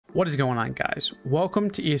What is going on, guys?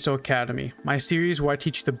 Welcome to ESO Academy, my series where I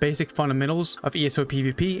teach you the basic fundamentals of ESO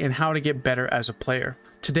PvP and how to get better as a player.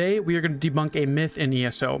 Today, we are going to debunk a myth in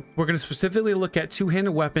ESO. We're going to specifically look at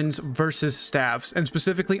two-handed weapons versus staves, and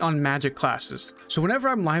specifically on magic classes. So whenever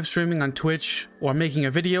I'm live streaming on Twitch or making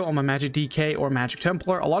a video on my Magic DK or Magic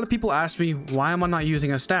Templar, a lot of people ask me, why am I not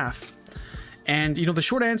using a staff? And the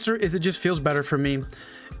short answer is it just feels better for me.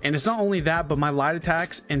 And it's not only that, but my light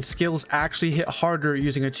attacks and skills actually hit harder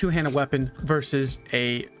using a two-handed weapon versus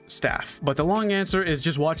a staff. But the long answer is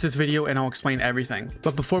just watch this video and I'll explain everything.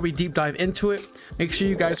 But before we deep dive into it, make sure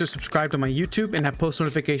you guys are subscribed to my YouTube and have post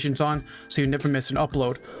notifications on so you never miss an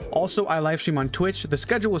upload. Also, I live stream on Twitch. The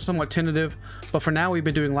schedule is somewhat tentative, but for now we've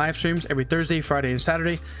been doing live streams every Thursday, Friday, and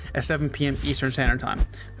Saturday at 7 p.m. Eastern Standard Time.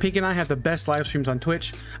 Pink and I have the best live streams on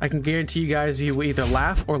Twitch. I can guarantee you guys you will either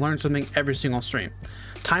laugh or learn something every single stream.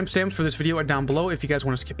 Timestamps for this video are down below if you guys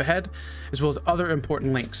want to skip ahead, as well as other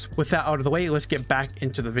important links. With that out of the way, let's get back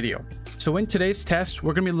into the video. So in today's test,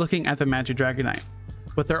 we're going to be looking at the Magic Dragon Knight.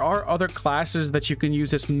 But there are other classes that you can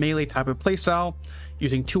use this melee type of playstyle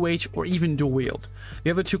using 2H or even dual wield. The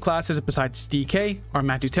other two classes besides DK are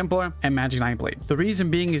Magic Templar and Magic Nightblade. The reason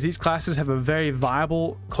being is these classes have a very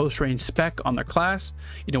viable close range spec on their class.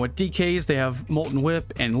 With DKs they have Molten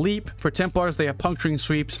Whip and Leap. For Templars they have Puncturing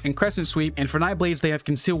Sweeps and Crescent Sweep, and for Nightblades they have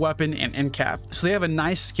Conceal Weapon and End Cap. So they have a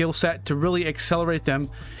nice skill set to really accelerate them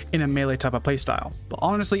in a melee type of playstyle. But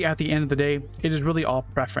honestly, at the end of the day, it is really all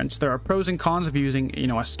preference. There are pros and cons of using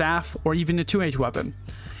a staff or even a 2H weapon,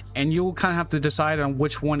 and you'll kind of have to decide on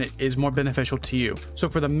which one is more beneficial to you. So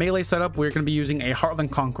for the melee setup, we're going to be using a Heartland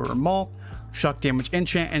Conqueror Maul, Shock Damage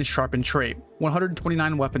Enchant, and Sharpened Trait.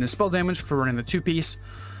 129 weapon and spell damage for running the two-piece.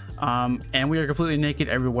 And we are completely naked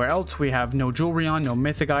everywhere else. We have no jewelry on, no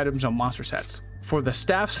mythic items, no monster sets. For the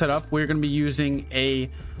staff setup, we're going to be using a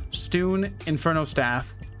Stoon Inferno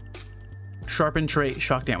Staff, Sharpened Trait,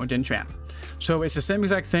 Shock Damage Enchant. So it's the same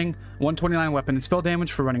exact thing, 129 weapon and spell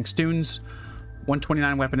damage for running Stoons,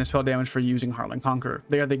 129 weapon and spell damage for using Heartland Conqueror.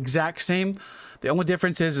 They are the exact same. The only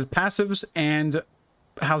difference is passives and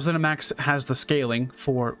how ZeniMax has the scaling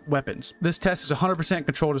for weapons. This test is 100%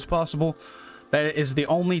 controlled as possible. That is the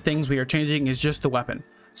only things we are changing is just the weapon.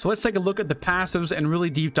 So let's take a look at the passives and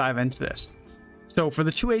really deep dive into this. So for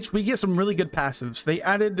the 2H, we get some really good passives. They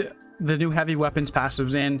added the new heavy weapons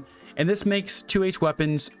passives in, and this makes 2H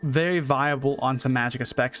weapons very viable on some magic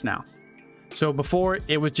specs now. So before,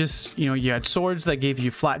 it was just, you had swords that gave you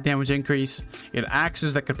flat damage increase, you had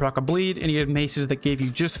axes that could proc a bleed, and you had maces that gave you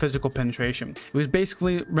just physical penetration. It was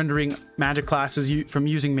basically rendering magic classes from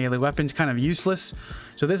using melee weapons kind of useless.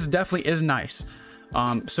 So this definitely is nice.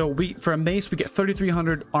 So for a mace, we get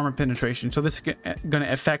 3,300 armor penetration. So this is going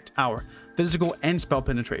to affect our physical and spell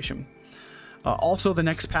penetration. Also, the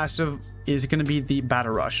next passive is going to be the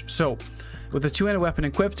Battle Rush. So with a two-handed weapon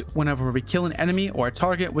equipped, whenever we kill an enemy or a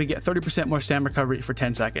target, we get 30% more stamina recovery for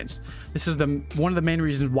 10 seconds. This is one of the main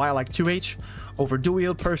reasons why I like 2H over dual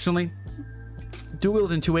wield personally. Dual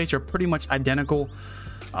wield and 2H are pretty much identical.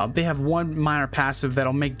 They have one minor passive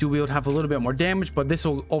that'll make dual wield have a little bit more damage, but this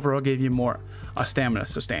will overall give you more stamina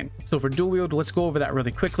sustain. So for dual wield, let's go over that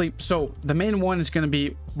really quickly. So the main one is going to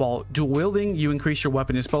be, while dual wielding, you increase your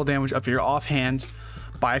weapon and spell damage of your offhand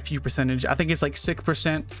by a few percentage. I think it's like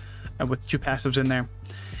 6% with two passives in there.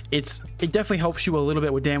 It definitely helps you a little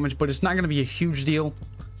bit with damage, but it's not going to be a huge deal.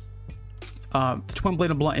 The twin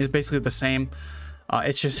bladed blunt is basically the same.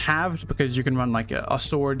 It's just halved because you can run like a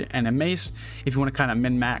sword and a mace if you want to kind of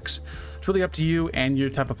min-max. It's really up to you and your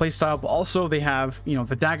type of playstyle, but also they have,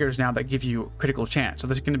 the daggers now that give you critical chance. So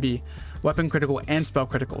there's going to be weapon critical and spell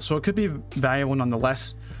critical. So it could be valuable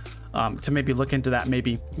nonetheless to maybe look into that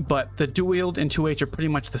maybe. But the dual wield and 2H are pretty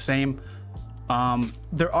much the same.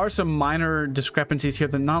 There are some minor discrepancies here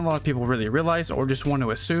that not a lot of people really realize or just want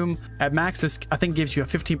to assume. At max, this I think gives you a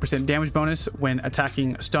 15% damage bonus when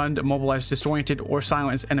attacking stunned, immobilized, disoriented, or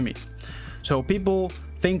silenced enemies. So people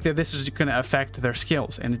think that this is going to affect their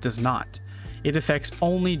skills, and it does not. It affects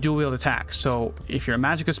only dual wield attacks. So if you're a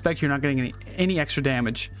magic spec, you're not getting any extra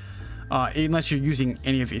damage unless you're using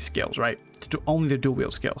any of these skills, right? Only the dual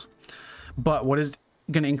wield skills. But what is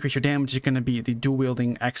going to increase your damage is going to be the dual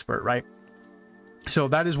wielding expert, right? So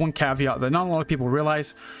that is one caveat that not a lot of people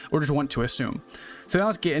realize or just want to assume. So now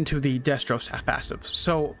let's get into the Destro staff passive.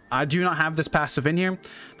 So I do not have this passive in here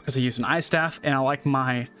because I use an ice staff, and I like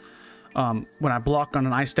my when I block on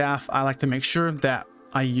an ice staff, I like to make sure that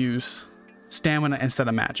I use stamina instead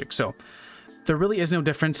of magic. So there really is no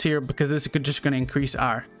difference here because this is just going to increase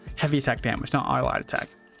our heavy attack damage, not our light attack.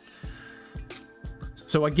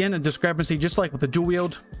 So again, a discrepancy, just like with the dual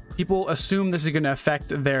wield, people assume this is going to affect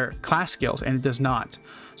their class skills, and it does not.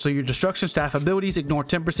 So your destruction staff abilities ignore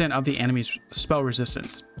 10% of the enemy's spell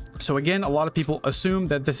resistance. So again, a lot of people assume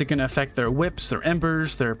that this is going to affect their whips, their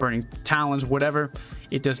embers, their burning talons, whatever.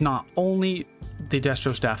 It does not. Only the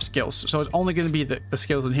Destro staff skills. So it's only going to be the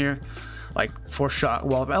skills in here, like Force Shot,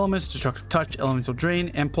 Wall of Elements, Destructive Touch, Elemental Drain,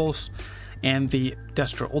 Impulse, and the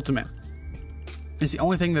Destro Ultimate. It's the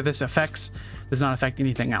only thing that this affects. Does not affect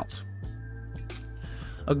anything else.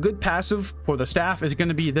 A good passive for the staff is going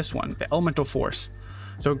to be this one, the Elemental Force.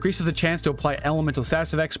 So it increases the chance to apply elemental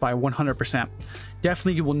status effects by 100%.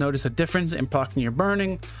 Definitely you will notice a difference in proccing your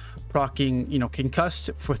burning, proccing,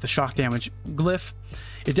 concussed with the shock damage glyph.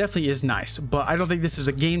 It definitely is nice, but I don't think this is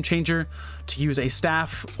a game changer to use a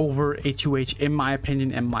staff over a 2H, in my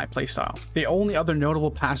opinion, and my playstyle. The only other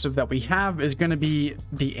notable passive that we have is going to be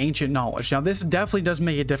the Ancient Knowledge. Now this definitely does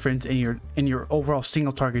make a difference in your overall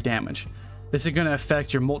single target damage. This is going to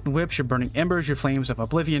affect your Molten Whips, your Burning Embers, your Flames of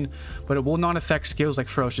Oblivion, but it will not affect skills like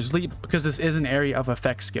Ferocious Leap because this is an area of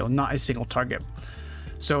effect skill, not a single target.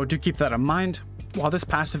 So do keep that in mind. While this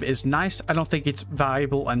passive is nice, I don't think it's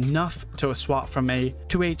valuable enough to swap from a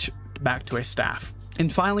 2H back to a staff.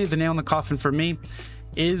 And finally, the nail in the coffin for me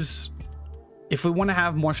is if we want to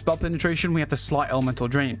have more spell penetration, we have to slot Elemental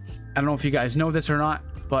Drain. I don't know if you guys know this or not,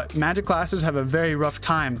 but magic classes have a very rough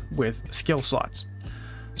time with skill slots.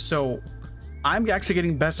 So I'm actually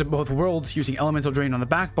getting best of both worlds using Elemental Drain on the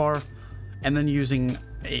back bar and then using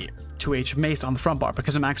a 2H Mace on the front bar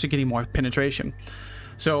because I'm actually getting more penetration.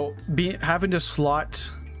 So having to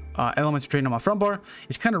slot Elemental Drain on my front bar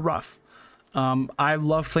is kind of rough. I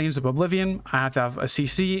love Flames of Oblivion. I have to have a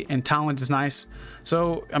CC, and Talent is nice.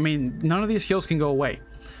 So, I mean, none of these skills can go away.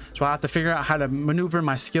 So I have to figure out how to maneuver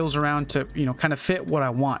my skills around to, kind of fit what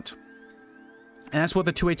I want. And that's what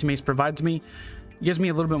the 2H Mace provides me. It gives me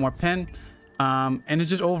a little bit more pen. And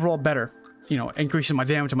it's just overall better, increasing my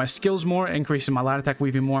damage and my skills more, increasing my light attack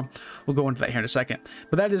weaving more. We'll go into that here in a second.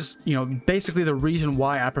 But that is, basically the reason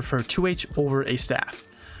why I prefer 2H over a staff.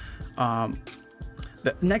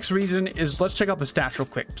 The next reason is, let's check out the stats real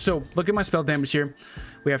quick. So look at my spell damage here.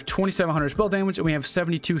 We have 2,700 spell damage and we have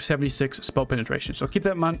 76 spell penetration. So keep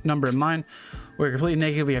that number in mind. We're completely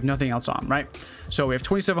negative. We have nothing else on, right? So we have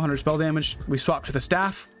 2,700 spell damage. We swap to the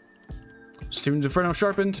staff. Student's Inferno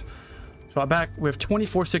sharpened. Swap back, we have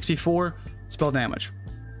 2464 spell damage.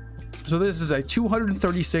 So this is a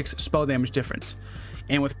 236 spell damage difference.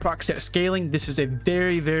 And with proc set scaling, this is a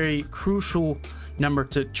very, very crucial number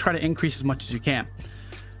to try to increase as much as you can.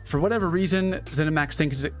 For whatever reason, ZeniMax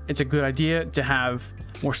thinks it's a good idea to have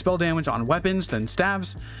more spell damage on weapons than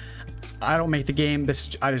staves. I don't make the game,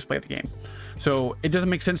 I just play the game. So it doesn't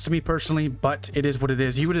make sense to me personally, but it is what it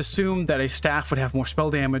is. You would assume that a staff would have more spell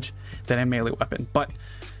damage than a melee weapon, but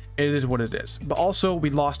it is what it is. But also we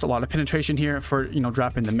lost a lot of penetration here for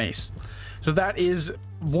dropping the mace. So that is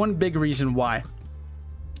one big reason why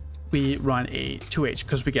we run a 2H,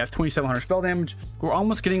 because we get 2,700 spell damage. We're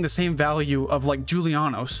almost getting the same value of like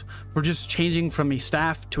Julianos. We're just changing from a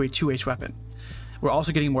staff to a 2H weapon. We're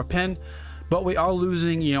also getting more pen, but we are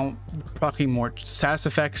losing, proccing more status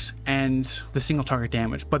effects and the single target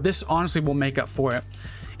damage. But this honestly will make up for it.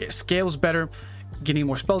 It scales better, getting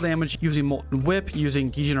more spell damage, using Molten Whip, using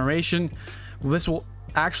Degeneration. This will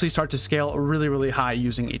actually start to scale really, really high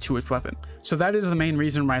using a 2H weapon. So that is the main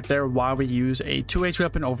reason right there why we use a 2H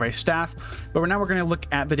weapon over a staff. But now we're going to look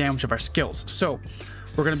at the damage of our skills. So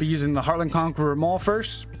we're going to be using the Heartland Conqueror Maul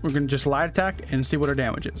first. We're going to just light attack and see what our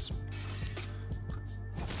damage is.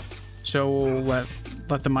 So let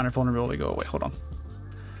the minor vulnerability go away. Hold on.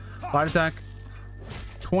 Light attack.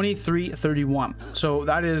 2331. So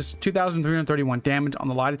that is 2,331 damage on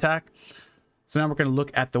the light attack. So now we're going to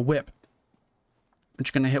look at the whip. I'm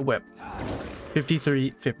just going to hit whip.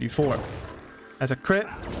 5354. As a crit,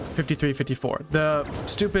 5354. The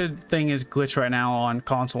stupid thing is glitch right now on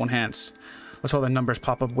console enhanced. That's why the numbers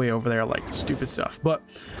pop up way over there like stupid stuff. But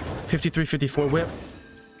 5354 whip.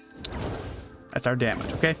 That's our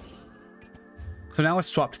damage, okay? So now let's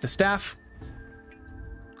swap to the staff.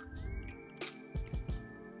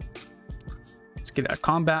 Get out of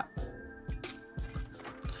combat.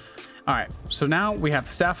 All right, so now we have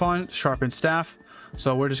the staff on, sharpened staff.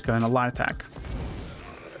 So we're just going to light attack.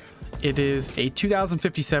 It is a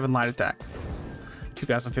 2057 light attack.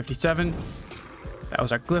 2057. That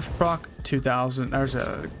was our glyph proc. 2000. There's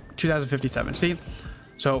a 2057. See,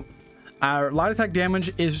 so our light attack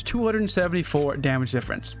damage is 274 damage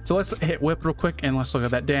difference. So let's hit whip real quick and let's look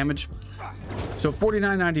at that damage. So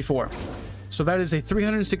 4994. So that is a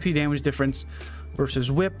 360 damage difference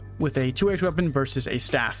versus whip with a 2H weapon versus a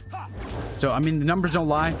staff. So I mean, the numbers don't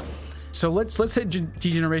lie. So let's hit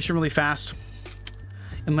degeneration really fast,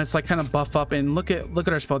 and let's like kind of buff up and look at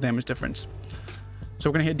our spell damage difference. So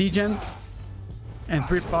we're gonna hit degen and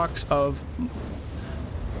 3 procs of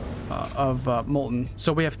molten.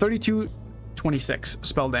 So we have 3226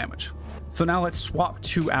 spell damage. So now let's swap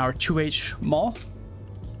to our 2H maul,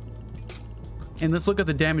 and let's look at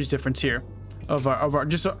the damage difference here of our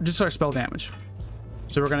just our spell damage.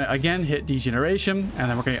 So we're gonna again hit degeneration, and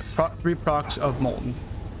then we're gonna get 3 procs of molten.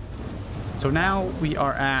 So now we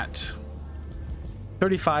are at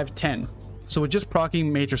 3510. So with just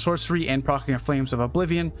proccing major sorcery and proccing Flames of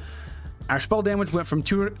Oblivion, our spell damage went from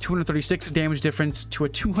 236 damage difference to a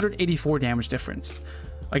 284 damage difference.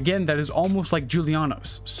 Again, that is almost like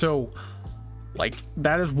Juliano's. So like,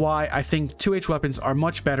 that is why I think 2H weapons are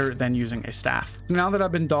much better than using a staff. Now that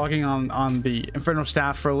I've been dogging on the Inferno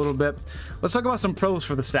staff for a little bit, let's talk about some pros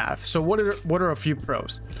for the staff. So what are a few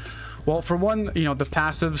pros? Well, for one, you know, the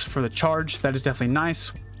passives for the charge, that is definitely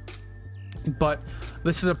nice. But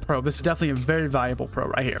this is a pro. This is definitely a very valuable pro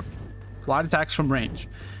right here. A lot of attacks from range.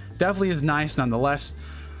 Definitely is nice nonetheless.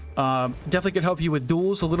 Definitely could help you with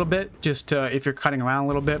duels a little bit, just if you're cutting around a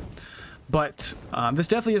little bit. But this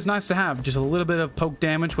definitely is nice to have. Just a little bit of poke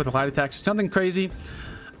damage with a light attacks. It's nothing crazy,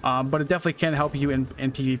 but it definitely can help you in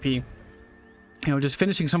PvP. You know, just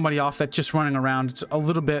finishing somebody off that's just running around a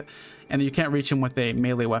little bit, and you can't reach him with a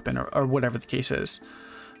melee weapon or whatever the case is.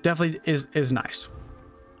 Definitely is nice.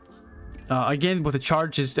 Again, with the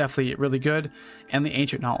charge is definitely really good, and the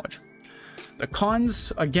ancient knowledge. The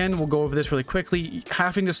cons, again, we'll go over this really quickly.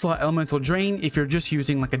 Having to slot elemental drain if you're just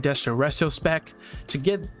using like a Destro resto spec to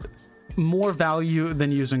get more value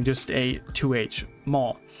than using just a 2H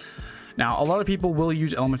maul. Now, a lot of people will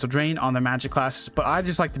use elemental drain on their magic classes, but I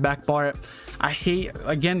just like to backbar it. I hate,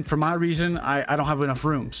 again, for my reason, I don't have enough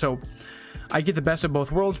room. So I get the best of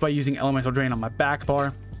both worlds by using elemental drain on my back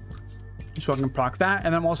bar, so I can proc that,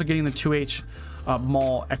 and I'm also getting the 2H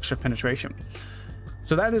maul extra penetration.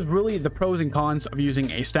 So that is really the pros and cons of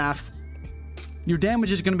using a staff. Your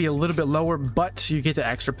damage is going to be a little bit lower, but you get the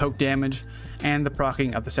extra poke damage and the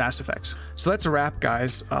proccing of the sass effects. So that's a wrap,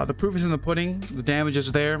 guys. The proof is in the pudding. The damage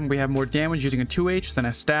is there. We have more damage using a 2H than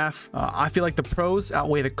a staff. I feel like the pros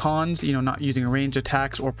outweigh the cons, you know, not using range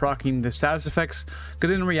attacks or proccing the sass effects, because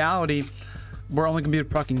in reality, we're only going to be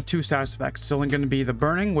proccing 2 sass effects. It's only going to be the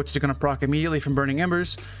burning, which is going to proc immediately from burning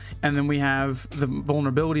embers, and then we have the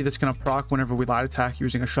vulnerability that's going to proc whenever we light attack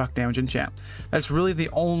using a shock damage enchant. That's really the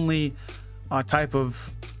only type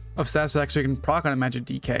of staff effects you can proc on a Magic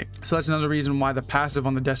DK. So that's another reason why the passive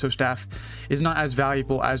on the Destro staff is not as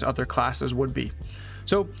valuable as other classes would be.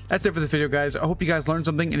 So that's it for this video, guys. I hope you guys learned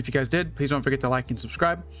something, and if you guys did, please don't forget to like and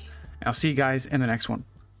subscribe, and I'll see you guys in the next one.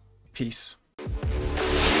 Peace.